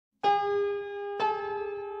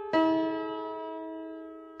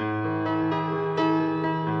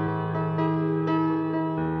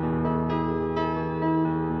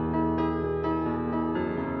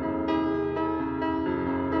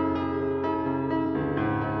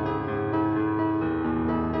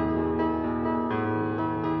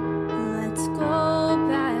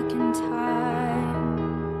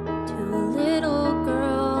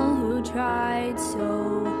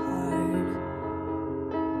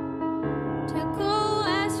to go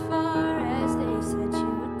as far as they said she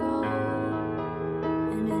would go.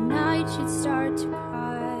 And at night she'd start to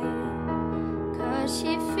cry, 'cause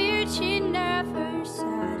she feared she'd never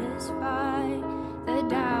satisfy the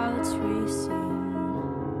doubts racing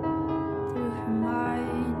through her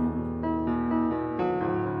mind.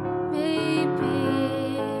 Maybe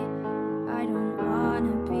I don't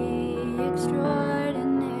wanna be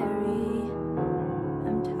extraordinary.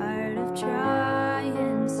 I'm tired of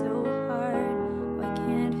trying so hard. Why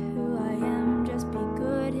can't who I am just be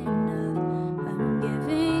good enough? I'm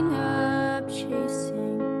giving up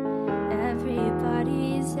chasing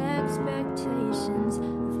everybody's expectations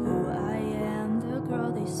of who I am, the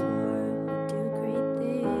girl they swore would do great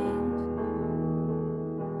things.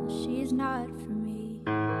 Well, she's not for me.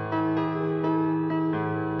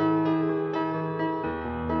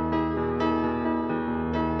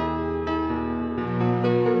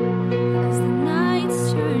 As the nights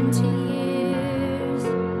turned to years,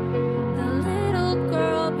 the little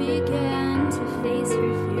girl began to face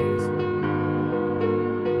her fears.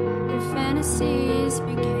 Her fantasies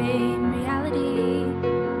became reality.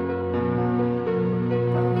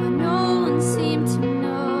 But what no one seemed to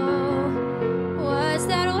know was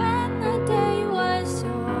that when the day was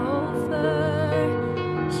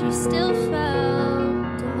over, she still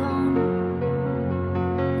felt alone.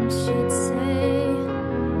 And she'd say,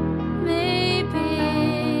 maybe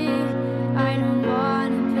I don't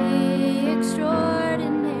wanna be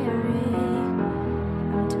extraordinary.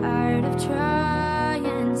 I'm tired of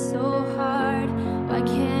trying so hard. Why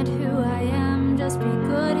can't who I am just be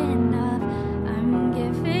good enough? I'm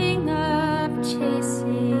giving up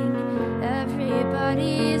chasing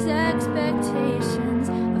everybody's expectations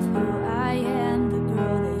of who I am, the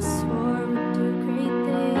girl they swore would do great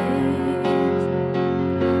things.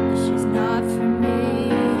 But she's not for me,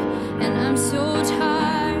 and I'm so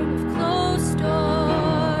tired of closed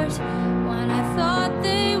doors when I thought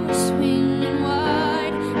they were swinging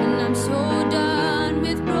wide. And I'm so done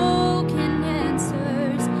with broken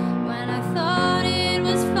answers when I thought it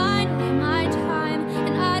was finally my time.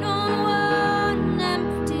 And I don't want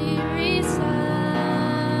empty reasons.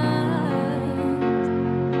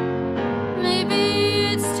 Maybe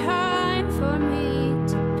it's time for me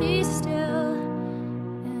to be still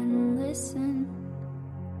and listen.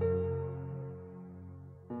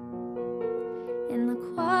 In the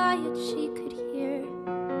quiet she could hear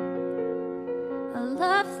a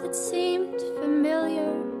love that seemed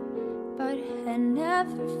familiar but had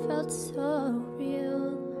never felt so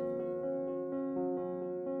real.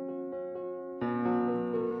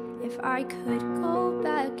 If I could go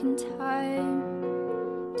back in time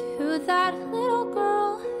to that little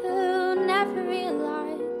girl who never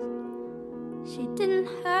realized she didn't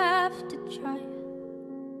have to try,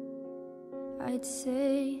 I'd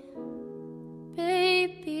say,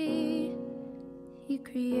 baby, he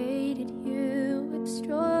created you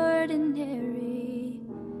extraordinary.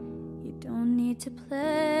 You don't need to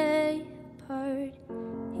play a part.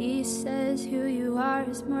 He says who you are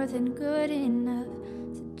is more than good enough.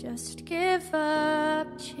 So just give up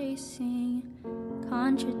chasing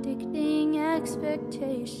contradicting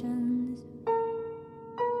expectations.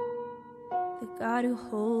 The God who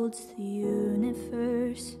holds the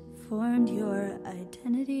universe formed your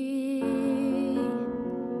identity,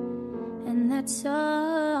 and that's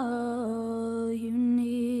all you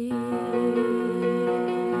need.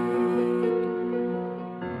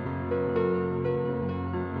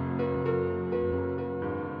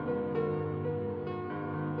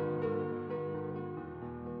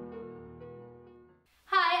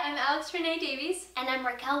 Renee Davies. And I'm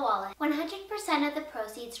Raquel. 100% of the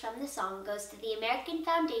proceeds from the song goes to the American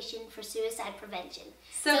Foundation for Suicide Prevention.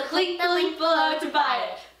 So click the link below to buy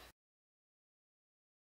it.